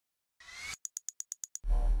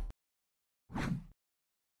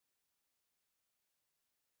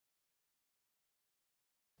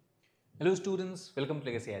Hello students, welcome to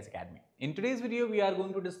Legacy IAS Academy. In today's video, we are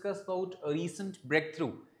going to discuss about a recent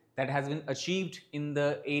breakthrough that has been achieved in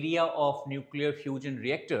the area of nuclear fusion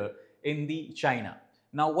reactor in the China.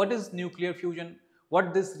 Now, what is nuclear fusion?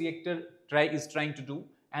 What this reactor is trying to do,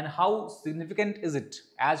 and how significant is it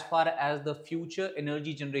as far as the future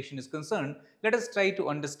energy generation is concerned? Let us try to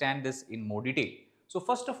understand this in more detail. So,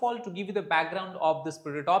 first of all, to give you the background of this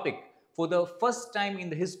particular topic, for the first time in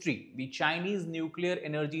the history, the Chinese nuclear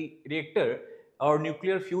energy reactor or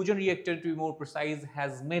nuclear fusion reactor, to be more precise,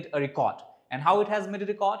 has made a record. And how it has made a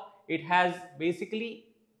record? It has basically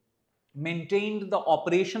maintained the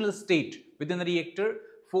operational state within the reactor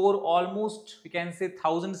for almost, we can say,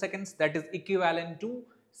 1000 seconds, that is equivalent to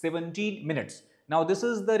 17 minutes. Now, this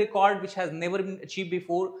is the record which has never been achieved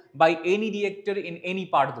before by any reactor in any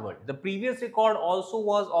part of the world. The previous record also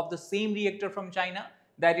was of the same reactor from China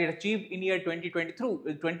that it achieved in year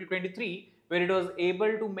 2023, where it was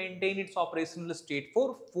able to maintain its operational state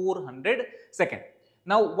for 400 seconds.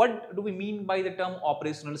 Now, what do we mean by the term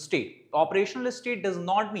operational state? Operational state does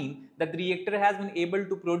not mean that the reactor has been able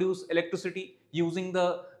to produce electricity using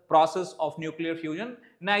the process of nuclear fusion,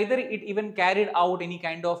 neither it even carried out any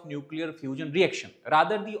kind of nuclear fusion reaction.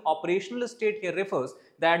 Rather, the operational state here refers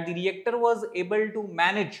that the reactor was able to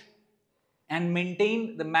manage and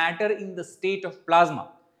maintain the matter in the state of plasma.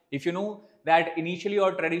 If you know that initially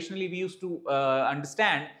or traditionally we used to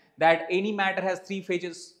understand that any matter has three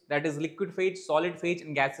phases, that is liquid phase, solid phase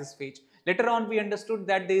and gaseous phase. Later on we understood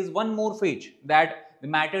that there is one more phase that the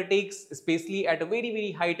matter takes, especially at a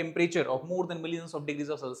very high temperature of more than millions of degrees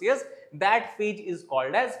of Celsius. That phase is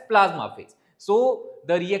called as plasma phase. So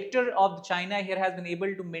the reactor of China here has been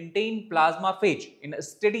able to maintain plasma phase in a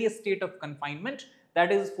steady state of confinement, that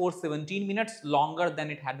is for 17 minutes longer than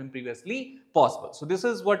it had been previously possible. So this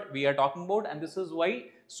is what we are talking about, and this is why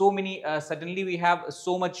so many suddenly we have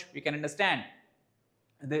so much, we can understand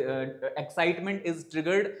the excitement is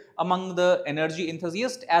triggered among the energy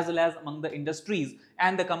enthusiasts as well as among the industries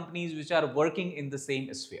and the companies which are working in the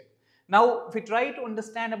same sphere. Now, if we try to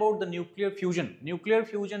understand about the nuclear fusion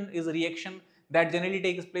is a reaction that generally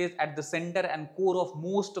takes place at the center and core of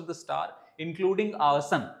most of the star, including our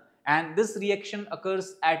sun. And this reaction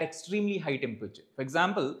occurs at extremely high temperature. For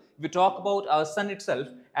example, if we talk about our sun itself,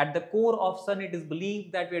 at the core of sun it is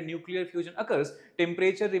believed that where nuclear fusion occurs,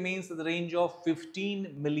 temperature remains in the range of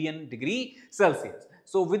 15 million degrees Celsius.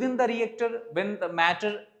 So within the reactor, when the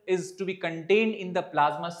matter is to be contained in the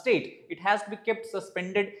plasma state, it has to be kept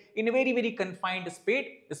suspended in a very confined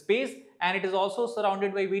space, and it is also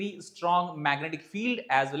surrounded by very strong magnetic field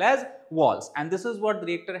as well as walls. And this is what the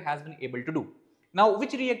reactor has been able to do. Now,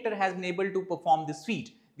 which reactor has been able to perform this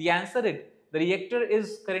feat? The answer is, the reactor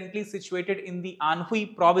is currently situated in the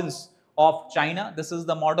Anhui province of China. This is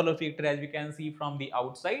the model of reactor as we can see from the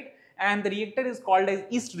outside, and the reactor is called as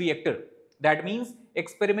East Reactor. That means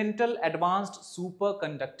Experimental Advanced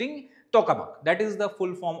Superconducting Tokamak. That is the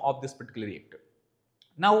full form of this particular reactor.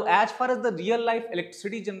 Now, as far as the real life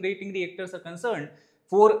electricity generating reactors are concerned,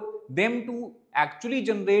 for them to actually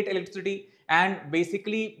generate electricity and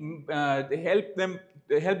basically help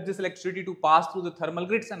this electricity to pass through the thermal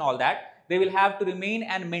grids and all that, they will have to remain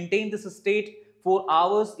and maintain this state for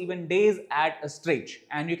hours, even days at a stretch.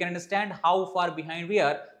 And you can understand how far behind we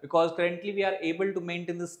are, because currently we are able to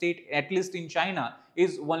maintain the state, at least in China,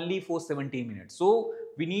 is only for 17 minutes. So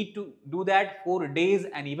we need to do that for days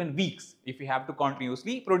and even weeks if we have to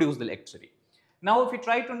continuously produce the electricity. Now, if we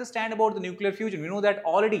try to understand about the nuclear fusion, we know that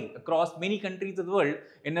already across many countries of the world,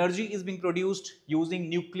 energy is being produced using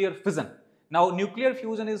nuclear fission. Now, nuclear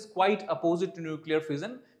fusion is quite opposite to nuclear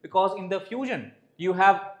fission, because in the fusion, you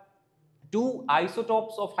have two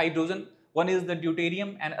isotopes of hydrogen. One is the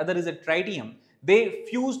deuterium and other is the tritium. They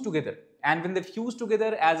fuse together, and when they fuse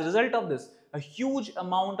together, as a result of this, a huge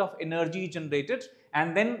amount of energy generated,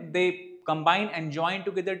 and then they combine and join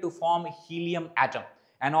together to form helium atom.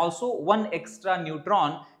 And also one extra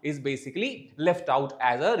neutron is basically left out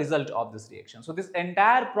as a result of this reaction. So this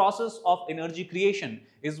entire process of energy creation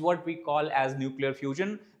is what we call as nuclear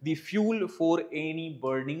fusion, the fuel for any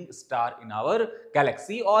burning star in our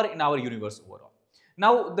galaxy or in our universe overall.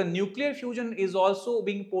 Now, the nuclear fusion is also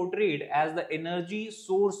being portrayed as the energy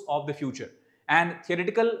source of the future, and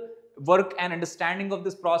theoretical work and understanding of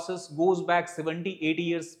this process goes back 70-80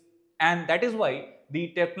 years, and that is why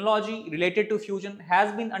the technology related to fusion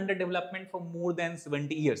has been under development for more than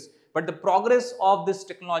 70 years. But the progress of this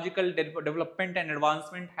technological development and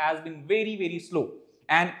advancement has been very slow.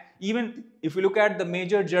 And even if you look at the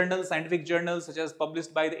major journals, scientific journals such as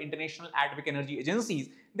published by the International Atomic Energy Agencies,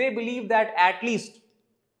 they believe that at least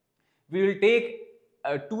we will take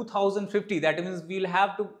 2050, that means we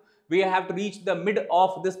we have to reach the mid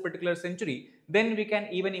of this particular century, then we can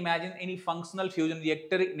even imagine any functional fusion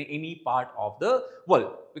reactor in any part of the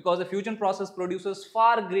world, because the fusion process produces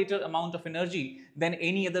far greater amount of energy than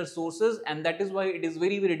any other sources, and that is why it is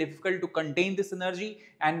very, very difficult to contain this energy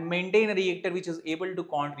and maintain a reactor which is able to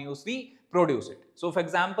continuously produce it. So for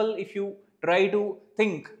example, if you try to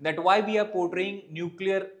think that why we are portraying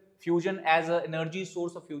nuclear fusion as an energy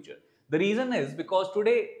source of future, the reason is because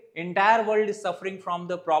today entire world is suffering from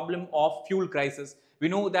the problem of fuel crisis. We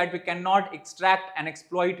know that we cannot extract and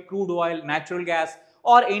exploit crude oil, natural gas,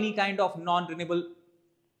 or any kind of non-renewable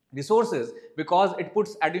resources because it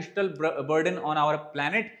puts additional burden on our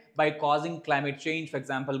planet by causing climate change, for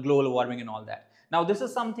example, global warming and all that. Now, this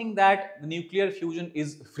is something that the nuclear fusion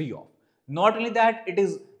is free of. Not only that, it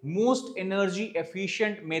is most energy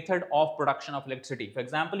efficient method of production of electricity. For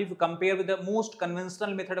example, if you compare with the most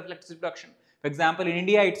conventional method of electricity production, for example, in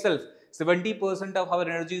India itself, 70% of our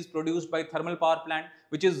energy is produced by thermal power plant,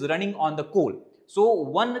 which is running on the coal. So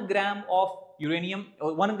 1 gram of uranium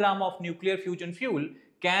or 1 gram of nuclear fusion fuel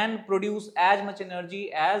can produce as much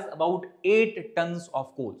energy as about 8 tons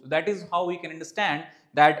of coal. So that is how we can understand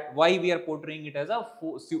that why we are portraying it as a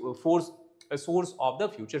source of the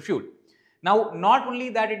future fuel. Now, not only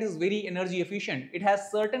that it is very energy efficient, it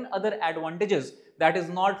has certain other advantages that is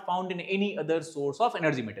not found in any other source of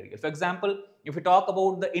energy material. For example, if we talk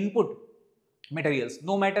about the input materials,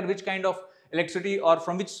 no matter which kind of electricity or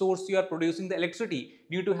from which source you are producing the electricity,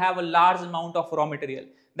 you need to have a large amount of raw material.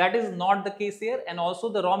 That is not the case here, and also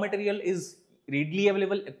the raw material is readily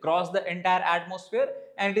available across the entire atmosphere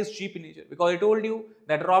and it is cheap in nature, because I told you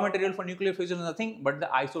that raw material for nuclear fusion is nothing but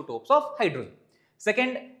the isotopes of hydrogen.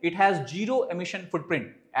 Second, it has zero emission footprint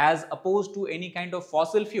as opposed to any kind of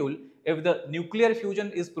fossil fuel. If the nuclear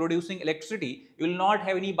fusion is producing electricity, you will not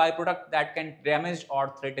have any byproduct that can damage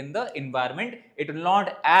or threaten the environment. It will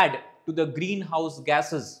not add to the greenhouse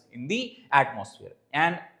gases in the atmosphere.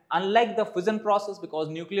 And unlike the fission process, because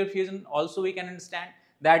nuclear fusion also we can understand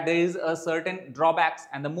that there is a certain drawbacks,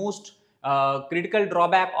 and the most critical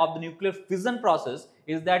drawback of the nuclear fission process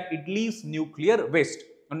is that it leaves nuclear waste.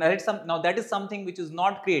 Now that is something which is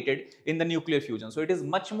not created in the nuclear fusion. So it is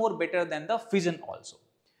much more better than the fission also.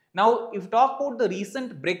 Now, if we talk about the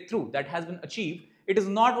recent breakthrough that has been achieved, it is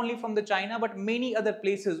not only from the China but many other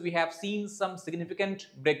places we have seen some significant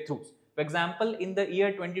breakthroughs. For example, in the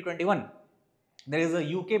year 2021, there is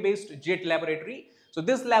a UK based jet laboratory. So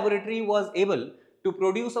this laboratory was able to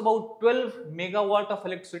produce about 12 megawatt of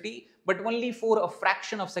electricity, but only for a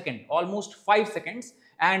fraction of a second, almost 5 seconds.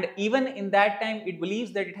 And even in that time, it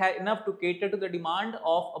believes that it had enough to cater to the demand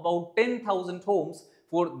of about 10,000 homes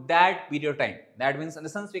for that period of time. That means, in a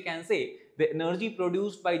sense, we can say the energy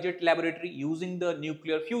produced by jet laboratory using the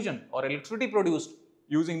nuclear fusion or electricity produced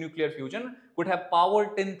using nuclear fusion could have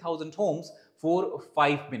powered 10,000 homes for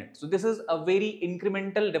 5 minutes. So this is a very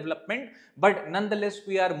incremental development, but nonetheless,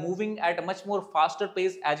 we are moving at a much more faster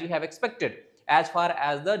pace as we have expected as far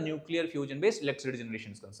as the nuclear fusion based electricity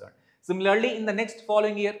generation is concerned. Similarly, in the next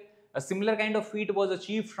following year, a similar kind of feat was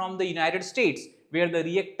achieved from the United States, where the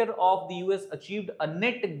reactor of the US achieved a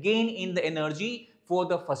net gain in the energy for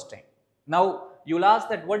the first time. Now, you'll ask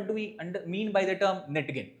that what do we mean by the term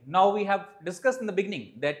net gain? Now, we have discussed in the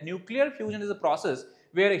beginning that nuclear fusion is a process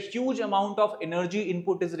where a huge amount of energy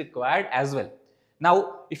input is required as well.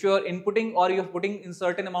 Now, if you are inputting or you are putting in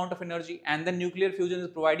certain amount of energy and then nuclear fusion is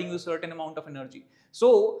providing you a certain amount of energy.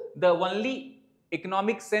 So, the only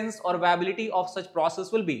economic sense or viability of such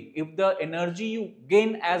process will be if the energy you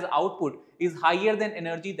gain as output is higher than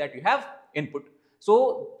energy that you have input.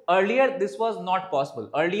 So earlier this was not possible.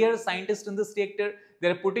 Earlier scientists in this reactor, they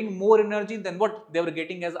are putting more energy than what they were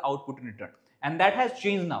getting as output in return, and that has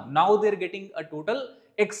changed now. Now they are getting a total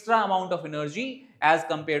extra amount of energy as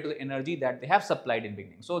compared to the energy that they have supplied in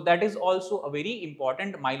beginning. So that is also a very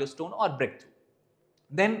important milestone or breakthrough.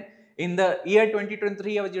 Then in the year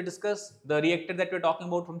 2023, as we discussed, the reactor that we are talking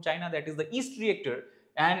about from China, that is the East reactor,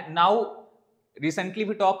 and now recently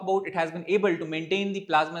we talk about it has been able to maintain the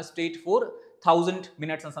plasma state for 1000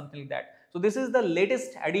 minutes or something like that. So this is the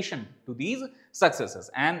latest addition to these successes,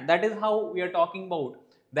 and that is how we are talking about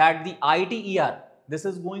that the ITER, this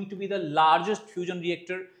is going to be the largest fusion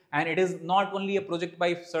reactor, and it is not only a project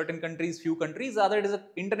by certain countries, few countries, rather it is an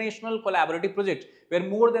international collaborative project where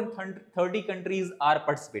more than 30 countries are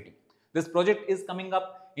participating. This project is coming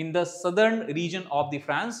up in the southern region of the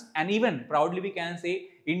France, and even proudly we can say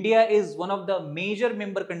India is one of the major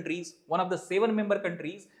member countries, one of the 7 member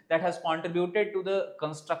countries that has contributed to the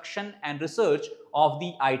construction and research of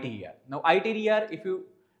the ITER. Now ITER, if you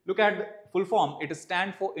look at the full form, it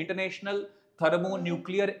stands for International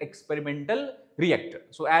thermonuclear experimental reactor.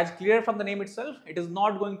 So as clear from the name itself, it is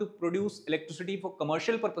not going to produce electricity for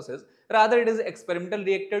commercial purposes, rather it is an experimental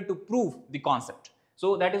reactor to prove the concept.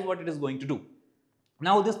 So that is what it is going to do.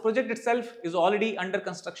 Now this project itself is already under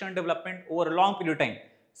construction and development over a long period of time,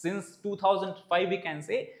 since 2005 we can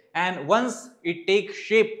say, and once it takes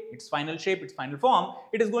shape, its final form,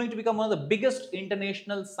 it is going to become one of the biggest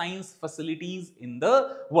international science facilities in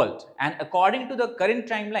the world. And according to the current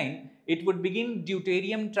timeline, it would begin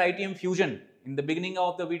deuterium-tritium fusion. In the beginning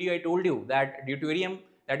of the video I told you that deuterium,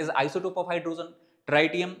 that is isotope of hydrogen,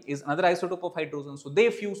 tritium is another isotope of hydrogen, so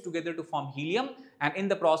they fuse together to form helium, and in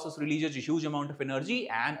the process releases a huge amount of energy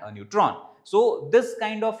and a neutron. So this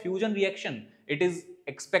kind of fusion reaction, it is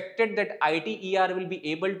expected that ITER will be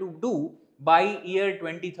able to do by year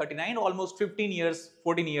 2039, almost 14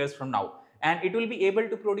 years from now, and it will be able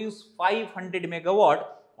to produce 500 megawatt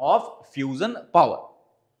of fusion power.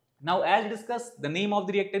 Now as discussed, the name of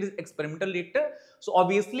the reactor is experimental reactor, so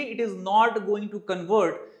obviously it is not going to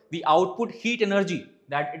convert the output heat energy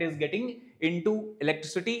that it is getting into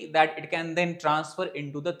electricity that it can then transfer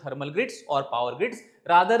into the thermal grids or power grids.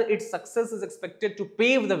 Rather, its success is expected to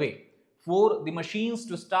pave the way for the machines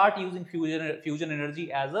to start using fusion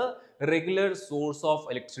energy as a regular source of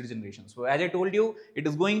electricity generation. So as I told you, it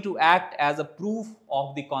is going to act as a proof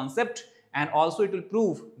of the concept, and also it will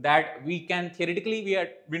prove that we can theoretically,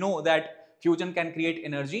 we know that fusion can create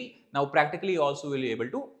energy. Now practically also we will be able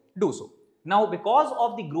to do so. Now because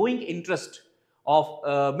of the growing interest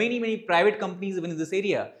of many private companies even in this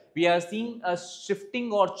area, we are seeing a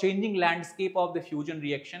shifting or changing landscape of the fusion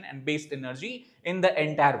reaction and based energy in the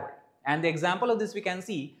entire world. And the example of this we can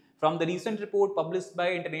see from the recent report published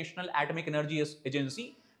by International Atomic Energy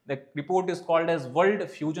Agency. The report is called as World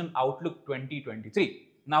Fusion Outlook 2023.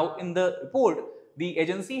 Now in the report, the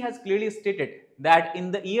agency has clearly stated that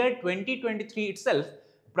in the year 2023 itself,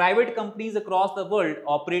 private companies across the world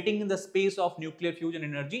operating in the space of nuclear fusion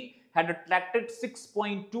energy had attracted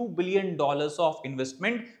 $6.2 billion of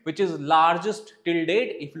investment, which is largest till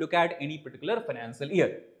date if you look at any particular financial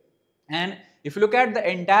year. And if you look at the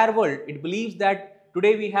entire world, it believes that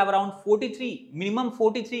today we have around minimum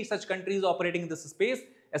 43 such countries operating in this space,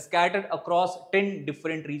 scattered across 10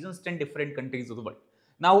 different regions, 10 different countries of the world.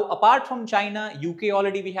 Now, apart from China, UK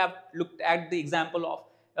already we have looked at the example of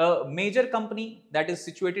a major company that is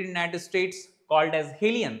situated in the United States called as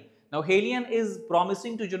Helion. Now, Helion is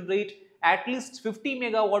promising to generate at least 50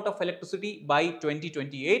 megawatt of electricity by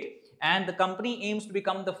 2028, and the company aims to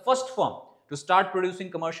become the first firm to start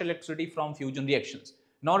producing commercial electricity from fusion reactions.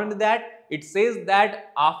 Not only that, it says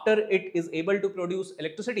that after it is able to produce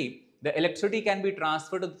electricity, the electricity can be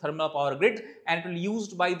transferred to the thermal power grid and it will be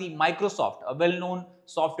used by the Microsoft, a well-known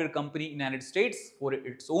software company in the United States, for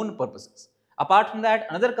its own purposes. Apart from that,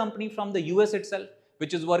 another company from the US itself,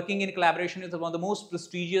 which is working in collaboration with one of the most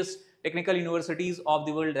prestigious technical universities of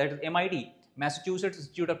the world, that is MIT, Massachusetts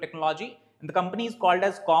Institute of Technology, and the company is called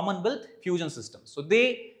as Commonwealth Fusion Systems. So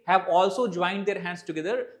they have also joined their hands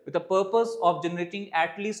together with the purpose of generating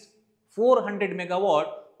at least 400 megawatt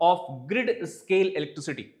of grid scale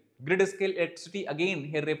electricity. Grid scale electricity again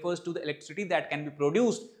here refers to the electricity that can be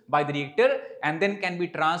produced by the reactor and then can be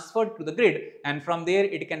transferred to the grid, and from there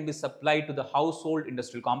it can be supplied to the household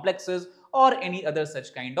industrial complexes or any other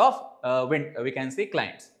such kind of we can say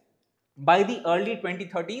clients. By the early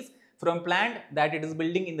 2030s, from plant that it is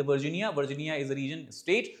building in the Virginia is a region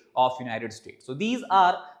state of United States. So these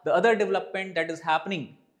are the other development that is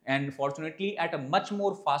happening, and fortunately at a much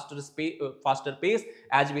more faster pace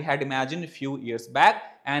as we had imagined a few years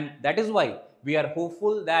back, and that is why we are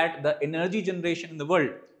hopeful that the energy generation in the world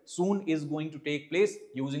soon is going to take place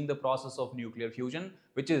using the process of nuclear fusion,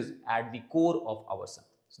 which is at the core of our sun.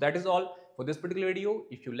 So that is all for this particular video.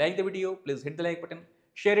 If you like the video, please hit the like button,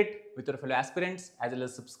 share it with your fellow aspirants, as well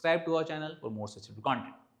as subscribe to our channel for more such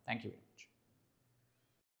content. Thank you.